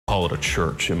call it a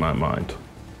church in my mind.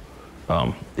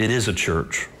 It is a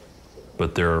church,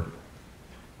 but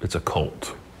it's a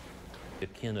cult.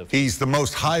 He's the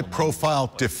most high-profile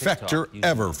defector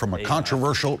ever from a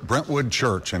controversial Brentwood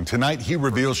church, and tonight he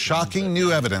reveals shocking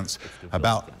new evidence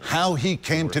about how he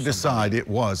came to decide it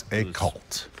was a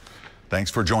cult.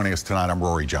 Thanks for joining us tonight. I'm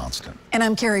Rory Johnston. And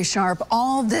I'm Carrie Sharp.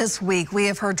 All this week, we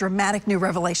have heard dramatic new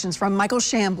revelations from Michael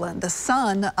Shamblin, the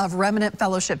son of Remnant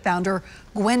Fellowship founder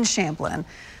Gwen Shamblin.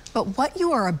 But what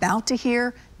you are about to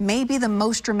hear may be the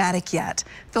most dramatic yet.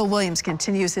 Phil Williams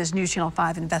continues his News Channel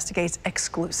 5 Investigates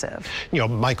exclusive. You know,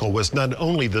 Michael was not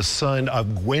only the son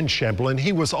of Gwen Shamblin,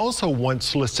 he was also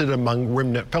once listed among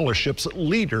Remnant Fellowship's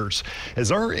leaders. As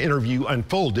our interview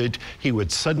unfolded, he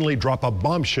would suddenly drop a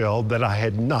bombshell that I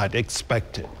had not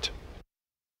expected.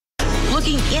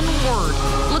 Looking inward,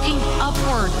 looking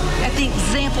upward at the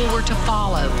example we're to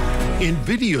follow. In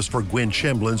videos for Gwen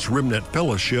Shamblin's Remnant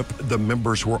Fellowship, the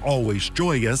members were always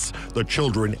joyous, the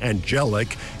children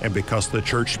angelic, and because the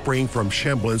church sprang from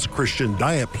Shamblin's Christian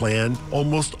diet plan,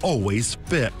 almost always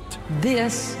fit.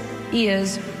 This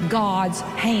is God's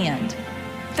hand.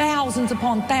 Thousands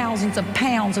upon thousands of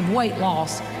pounds of weight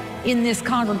loss in this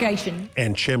congregation.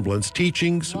 And Shamblin's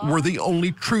teachings were the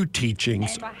only true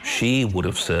teachings. She would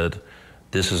have said,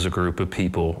 this is a group of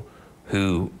people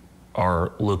who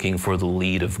are looking for the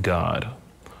lead of God.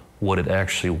 What it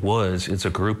actually was, it's a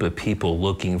group of people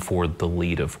looking for the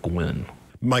lead of Gwen.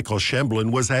 Michael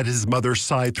Shamblin was at his mother's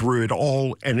side through it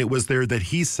all, and it was there that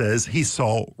he says he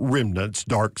saw Remnant's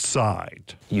dark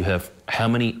side. You have how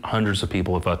many hundreds of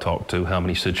people have I talked to, how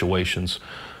many situations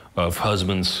of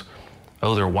husbands,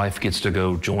 oh, their wife gets to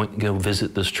go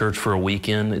visit this church for a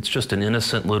weekend. It's just an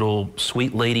innocent little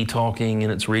sweet lady talking,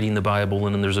 and it's reading the Bible,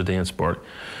 and then there's a dance part.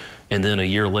 And then a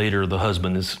year later, the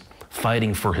husband is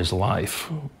fighting for his life,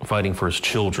 fighting for his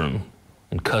children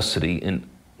in custody, and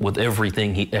with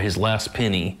everything, his last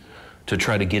penny, to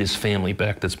try to get his family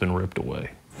back that's been ripped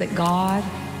away. That God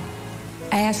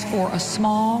asked for a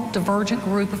small, divergent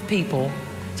group of people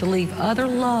to leave other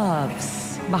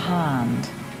loves behind.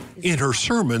 In her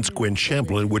sermons, Gwen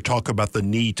Shamblin would talk about the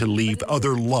need to leave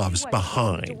other loves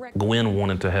behind. Gwen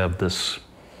wanted to have this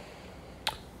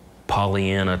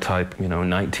Pollyanna type,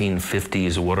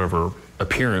 1950s or whatever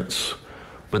appearance,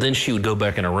 but then she would go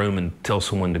back in a room and tell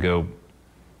someone to go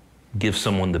give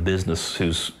someone the business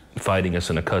who's fighting us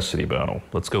in a custody battle.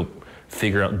 Let's go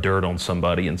figure out dirt on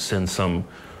somebody and send some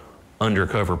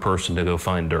undercover person to go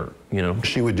find dirt,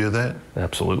 She would do that?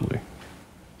 Absolutely.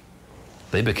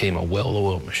 They became a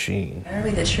well-oiled machine. I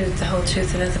read the truth, the whole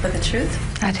truth, and nothing but the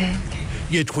truth. I did.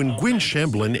 Yet when Gwen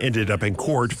Shamblin ended up in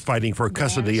court fighting for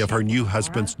custody of her new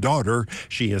husband's daughter,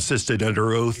 she insisted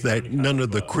under oath that none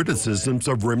of the criticisms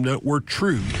of Remnant were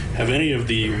true. Have any of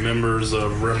the members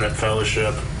of Remnant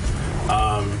Fellowship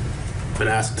been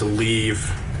asked to leave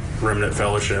Remnant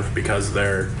Fellowship because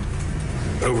they're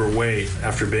overweight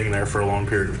after being there for a long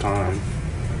period of time?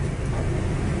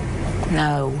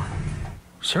 No.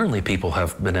 Certainly people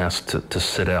have been asked to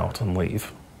sit out and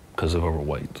leave because of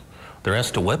overweight. They're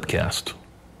asked to webcast,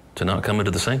 to not come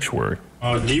into the sanctuary.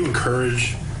 Do you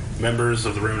encourage members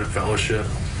of the Remnant Fellowship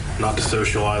not to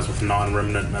socialize with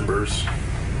non-Remnant members?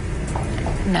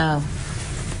 No.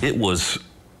 It was,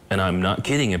 and I'm not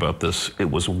kidding about this, it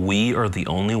was, we are the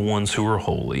only ones who are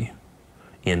holy,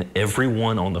 and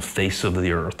everyone on the face of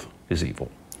the earth is evil.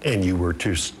 And you were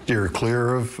to steer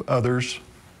clear of others?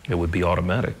 It would be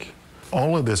automatic.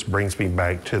 All of this brings me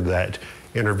back to that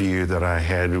interview that I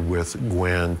had with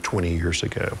Gwen 20 years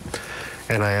ago.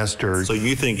 And I asked her, so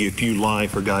you think if you lie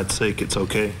for God's sake, it's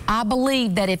okay? I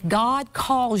believe that if God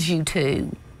calls you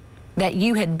to, that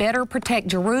you had better protect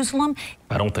Jerusalem.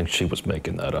 I don't think she was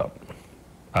making that up.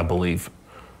 I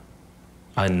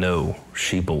know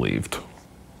she believed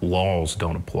laws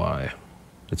don't apply.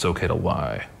 It's okay to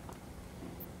lie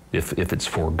if it's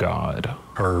for God.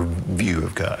 Her view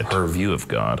of God. Her view of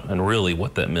God. And really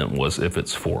what that meant was if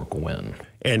it's for Gwen.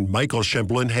 And Michael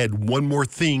Shamblin had one more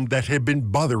thing that had been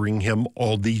bothering him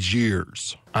all these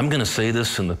years. I'm going to say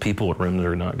this, and the people at Remnant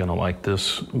are not going to like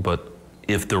this, but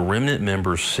if the Remnant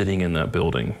members sitting in that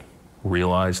building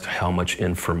realized how much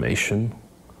information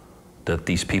that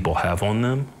these people have on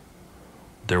them,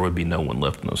 there would be no one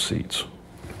left in those seats.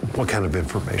 What kind of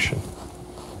information?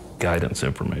 Guidance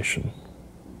information.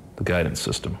 The guidance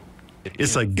system.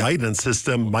 It's a guidance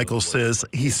system Michael says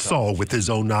he saw with his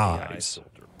own eyes.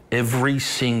 Every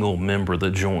single member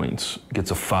that joins gets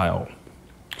a file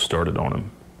started on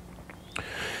them.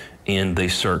 And they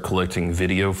start collecting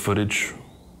video footage.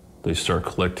 They start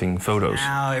collecting photos.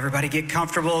 Now, everybody get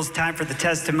comfortable. It's time for the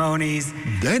testimonies.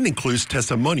 That includes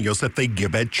testimonials that they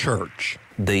give at church.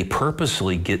 They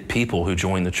purposely get people who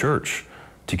join the church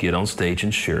to get on stage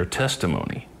and share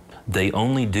testimony. They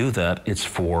only do that, it's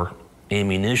for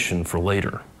ammunition for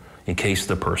later, in case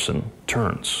the person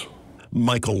turns.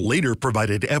 Michael later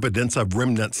provided evidence of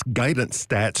Remnant's guidance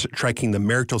stats tracking the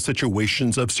marital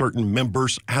situations of certain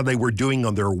members, how they were doing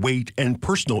on their weight, and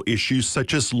personal issues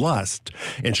such as lust.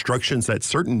 Instructions that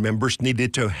certain members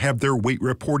needed to have their weight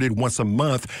reported once a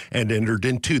month and entered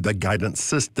into the guidance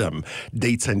system.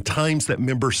 Dates and times that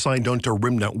members signed on to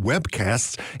Remnant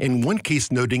webcasts, in one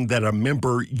case noting that a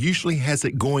member usually has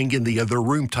it going in the other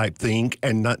room type thing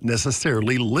and not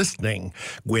necessarily listening.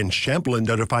 Gwen Shamblin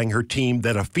notifying her team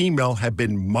that a female had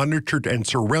been monitored and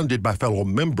surrounded by fellow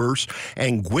members,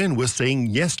 and Gwen was saying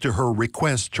yes to her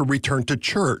request to return to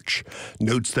church.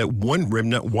 Notes that one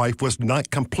Remnant wife was not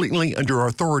completely under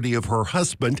authority of her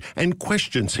husband and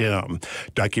questions him.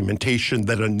 Documentation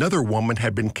that another woman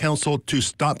had been counseled to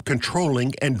stop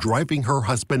controlling and driving her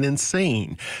husband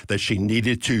insane, that she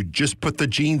needed to just put the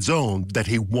jeans on that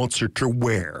he wants her to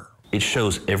wear. It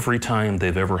shows every time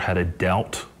they've ever had a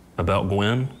doubt about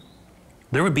Gwen,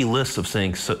 there would be lists of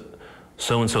saying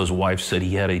so-and-so's wife said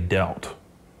he had a doubt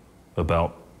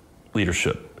about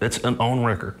leadership. That's on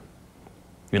record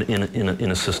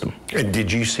in a system. And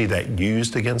did you see that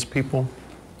used against people?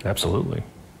 Absolutely.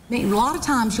 I mean, a lot of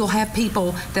times you'll have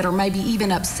people that are maybe even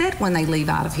upset when they leave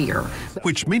out of here.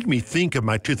 Which made me think of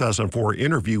my 2004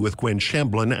 interview with Gwen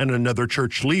Shamblin and another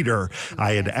church leader.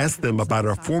 I had asked them about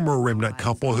a former Remnant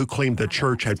couple who claimed the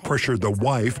church had pressured the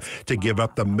wife to give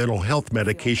up the mental health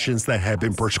medications that had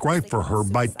been prescribed for her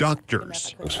by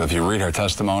doctors. So if you read her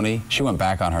testimony, she went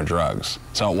back on her drugs.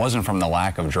 So it wasn't from the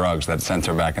lack of drugs that sent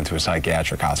her back into a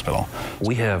psychiatric hospital.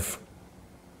 We have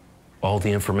all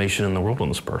the information in the world on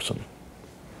this person.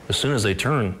 As soon as they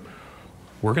turn,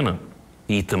 we're going to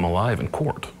eat them alive in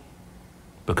court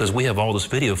because we have all this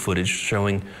video footage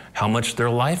showing how much their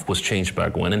life was changed by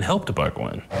Gwen and helped by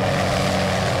Gwen.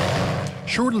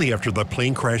 Shortly after the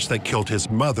plane crash that killed his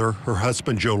mother, her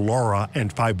husband Joe Laura,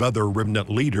 and 5 other Remnant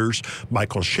leaders,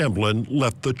 Michael Shamblin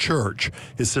left the church.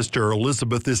 His sister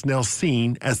Elizabeth is now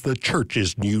seen as the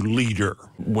church's new leader.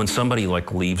 When somebody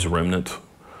leaves Remnant,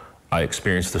 I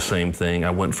experienced the same thing.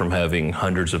 I went from having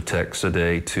hundreds of texts a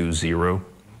day to 0.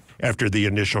 After the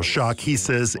initial shock, he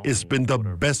says it's been the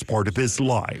best part of his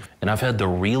life. And I've had the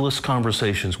realest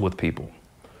conversations with people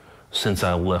since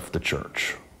I left the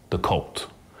church, the cult.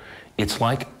 It's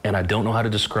like, and I don't know how to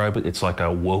describe it, it's like I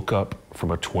woke up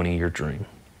from a 20-year dream.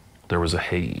 There was a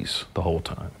haze the whole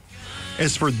time.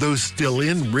 As for those still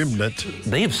in Remnant,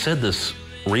 they have said this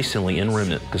recently in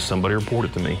Remnant because somebody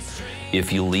reported to me.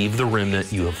 If you leave the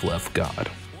Remnant, you have left God.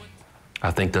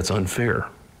 I think that's unfair.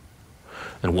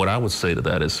 And what I would say to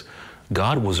that is,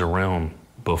 God was around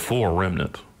before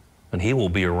Remnant, and he will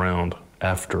be around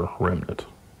after Remnant.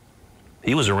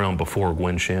 He was around before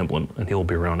Gwen Shamblin, and he'll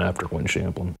be around after Gwen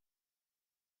Shamblin.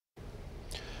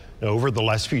 Over the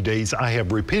last few days, I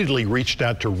have repeatedly reached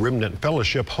out to Remnant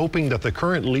Fellowship, hoping that the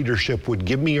current leadership would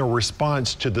give me a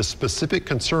response to the specific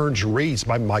concerns raised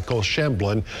by Michael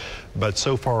Shamblin, but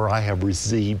so far I have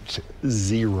received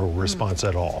 0 response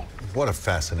at all. What a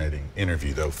fascinating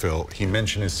interview, though, Phil. He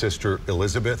mentioned his sister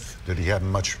Elizabeth. Did he have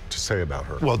much to say about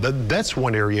her? Well, that's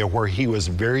one area where he was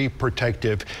very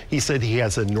protective. He said he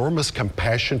has enormous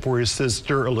compassion for his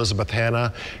sister, Elizabeth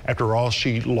Hannah. After all,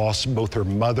 she lost both her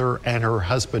mother and her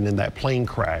husband in that plane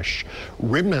crash.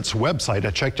 Remnant's website,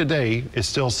 I checked today, it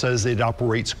still says it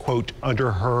operates, quote,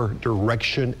 under her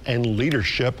direction and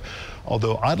leadership.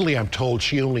 Although oddly, I'm told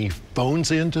she only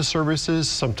phones into services,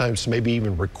 sometimes maybe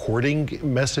even recording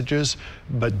messages,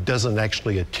 but doesn't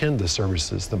actually attend the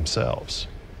services themselves.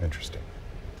 Interesting.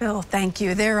 Phil, thank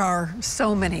you. There are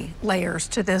so many layers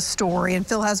to this story, and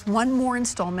Phil has one more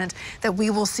installment that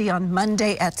we will see on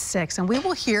Monday at 6, and we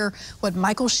will hear what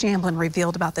Michael Shamblin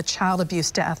revealed about the child abuse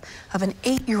death of an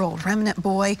 8-year-old Remnant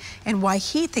boy and why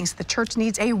he thinks the church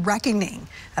needs a reckoning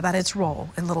about its role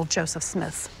in little Joseph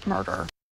Smith's murder.